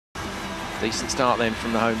Decent start then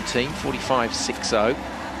from the home team, 45.60.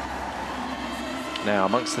 Now,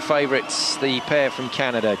 amongst the favourites, the pair from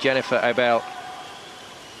Canada, Jennifer Abel.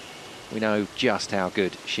 We know just how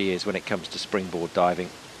good she is when it comes to springboard diving,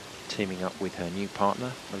 teaming up with her new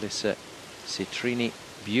partner, Melissa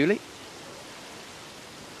Beaulieu.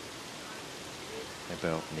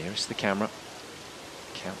 Abel nearest the camera,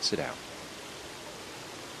 counts it out.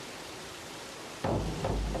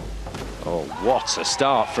 Oh, what a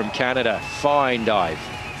start from Canada. Fine dive.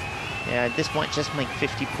 Yeah, this might just make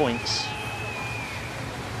 50 points.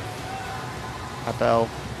 Abel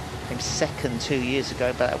came second 2 years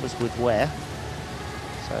ago, but that was with Ware.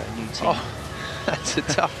 So a new team. Oh, that's a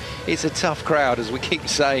tough, it's a tough crowd, as we keep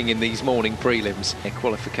saying in these morning prelims. Their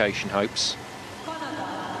qualification hopes.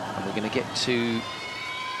 And we're going to get to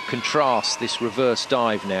contrast this reverse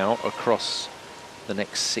dive now across the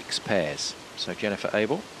next 6 pairs. So Jennifer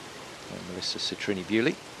Abel and Melissa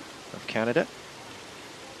Beaulieu of Canada,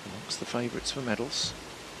 amongst the favourites for medals.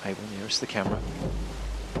 Abel nearest the camera.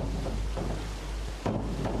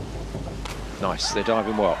 Nice, they're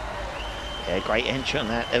diving well. Yeah, great entry on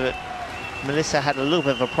that. Melissa had a little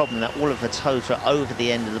bit of a problem that all of her toes were over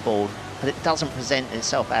the end of the board, but it doesn't present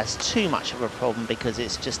itself as too much of a problem because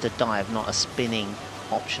it's just a dive, not a spinning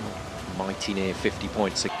optional. Mighty near 50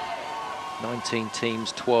 points. 19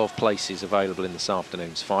 teams, 12 places available in this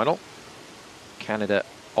afternoon's final. Canada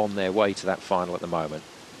on their way to that final at the moment.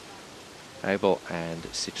 Abel and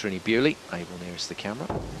Beaulieu. Abel nearest the camera.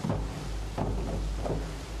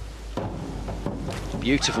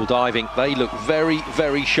 Beautiful diving. They look very,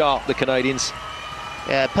 very sharp, the Canadians.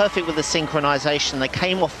 Yeah, perfect with the synchronization. They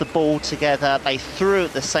came off the ball together. They threw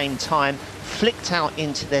at the same time, flicked out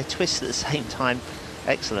into their twist at the same time.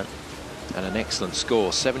 Excellent. And an excellent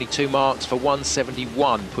score. 72 marks for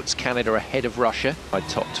 171 puts Canada ahead of Russia by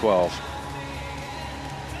top 12.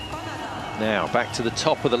 Now back to the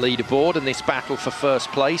top of the leaderboard and this battle for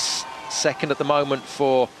first place. Second at the moment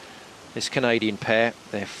for this Canadian pair.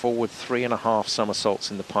 They're forward 3.5 somersaults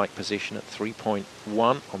in the pike position at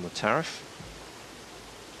 3.1 on the tariff.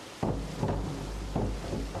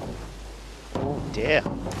 Oh dear.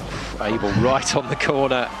 Abel right on the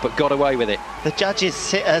corner, but got away with it. The judge is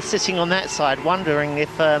sitting on that side, wondering if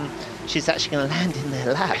she's actually going to land in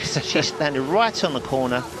their laps. She's landed right on the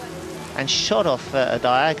corner and shot off a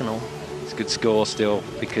diagonal. It's a good score still,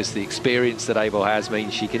 because the experience that Abel has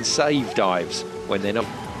means she can save dives when they're not.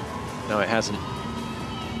 No, it hasn't.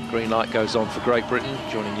 Green light goes on for Great Britain,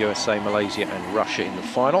 joining USA, Malaysia and Russia in the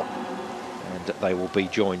final. And they will be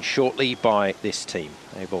joined shortly by this team,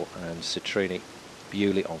 Abel and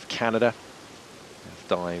Beaulieu of Canada. Have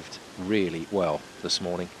dived really well this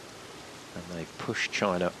morning, and they've pushed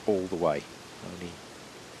China all the way. Only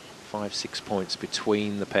 5-6 points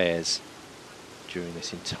between the pairs during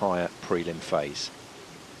this entire prelim phase.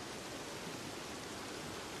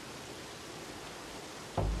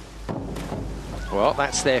 Well,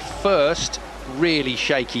 that's their first really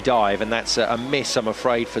shaky dive, and that's a miss, I'm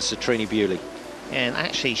afraid, for Beaulieu. And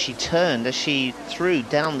actually, she turned as she threw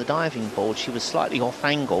down the diving board. She was slightly off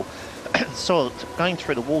angle, so going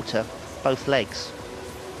through the water, both legs.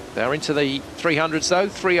 They're into the 300s though,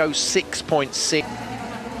 306.6.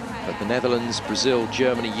 But the Netherlands, Brazil,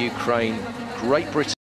 Germany, Ukraine, Great Britain.